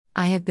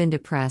I have been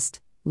depressed,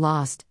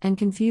 lost, and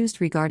confused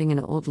regarding an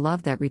old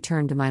love that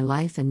returned to my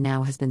life and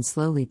now has been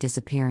slowly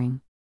disappearing.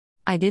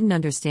 I didn't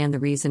understand the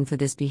reason for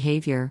this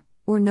behavior,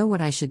 or know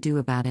what I should do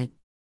about it.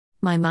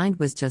 My mind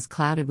was just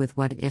clouded with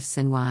what ifs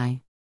and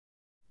why.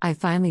 I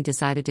finally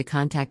decided to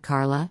contact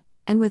Carla,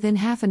 and within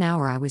half an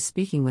hour I was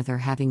speaking with her,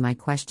 having my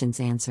questions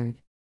answered.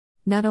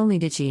 Not only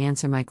did she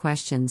answer my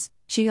questions,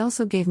 she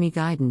also gave me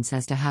guidance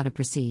as to how to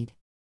proceed.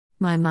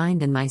 My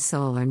mind and my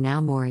soul are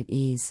now more at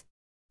ease.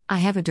 I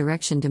have a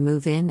direction to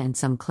move in and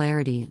some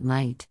clarity and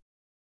light.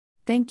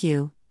 Thank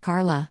you,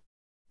 Carla.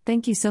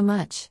 Thank you so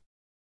much.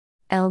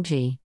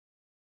 LG.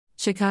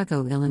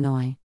 Chicago,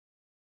 Illinois.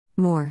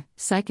 More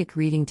psychic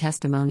reading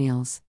testimonials.